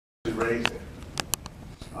raised in.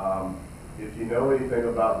 If you know anything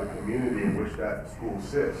about the community in which that school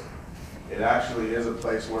sits, it actually is a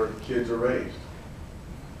place where kids are raised.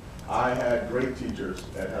 I had great teachers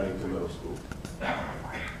at Huntington Middle School.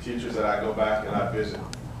 Teachers that I go back and I visit.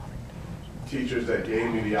 Teachers that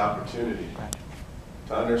gave me the opportunity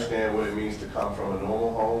to understand what it means to come from a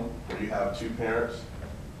normal home where you have two parents,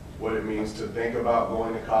 what it means to think about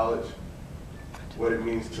going to college, what it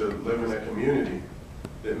means to live in a community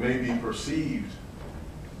that may be perceived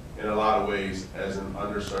in a lot of ways as an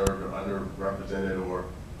underserved or underrepresented or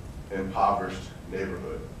impoverished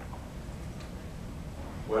neighborhood.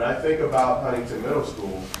 When I think about Huntington Middle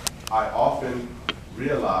School, I often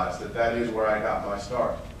realize that that is where I got my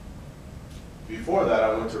start. Before that,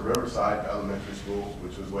 I went to Riverside Elementary School,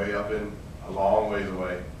 which was way up in a long ways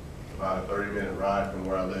away, about a 30-minute ride from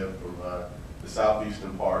where I live, from the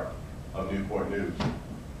southeastern part of Newport News.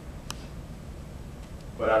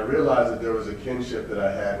 But I realized that there was a kinship that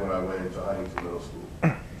I had when I went into Huntington Middle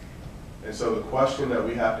School. And so the question that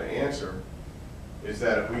we have to answer is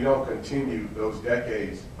that if we don't continue those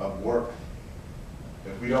decades of work,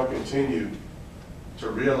 if we don't continue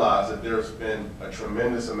to realize that there's been a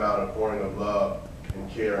tremendous amount of pouring of love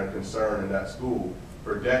and care and concern in that school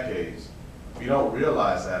for decades, if you don't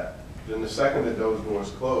realize that, then the second that those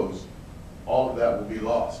doors close, all of that will be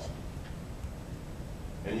lost.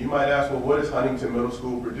 And you might ask, well, what does Huntington Middle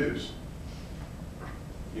School produce?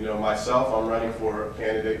 You know, myself, I'm running for a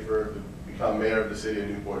candidate to become mayor of the city of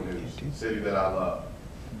Newport News, a city that I love.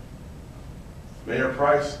 Mayor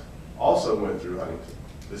Price also went through Huntington.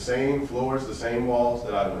 The same floors, the same walls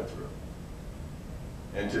that I went through.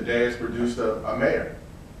 And today it's produced a mayor.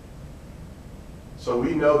 So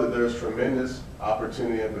we know that there's tremendous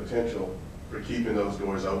opportunity and potential for keeping those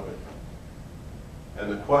doors open.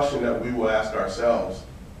 And the question that we will ask ourselves,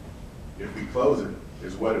 if we close it,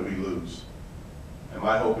 is what did we lose? And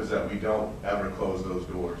my hope is that we don't ever close those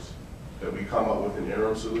doors, that we come up with an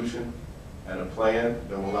interim solution and a plan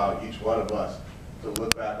that will allow each one of us to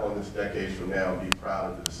look back on this decades from now and be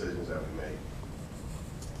proud of the decisions that we made.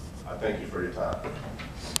 I thank you for your time.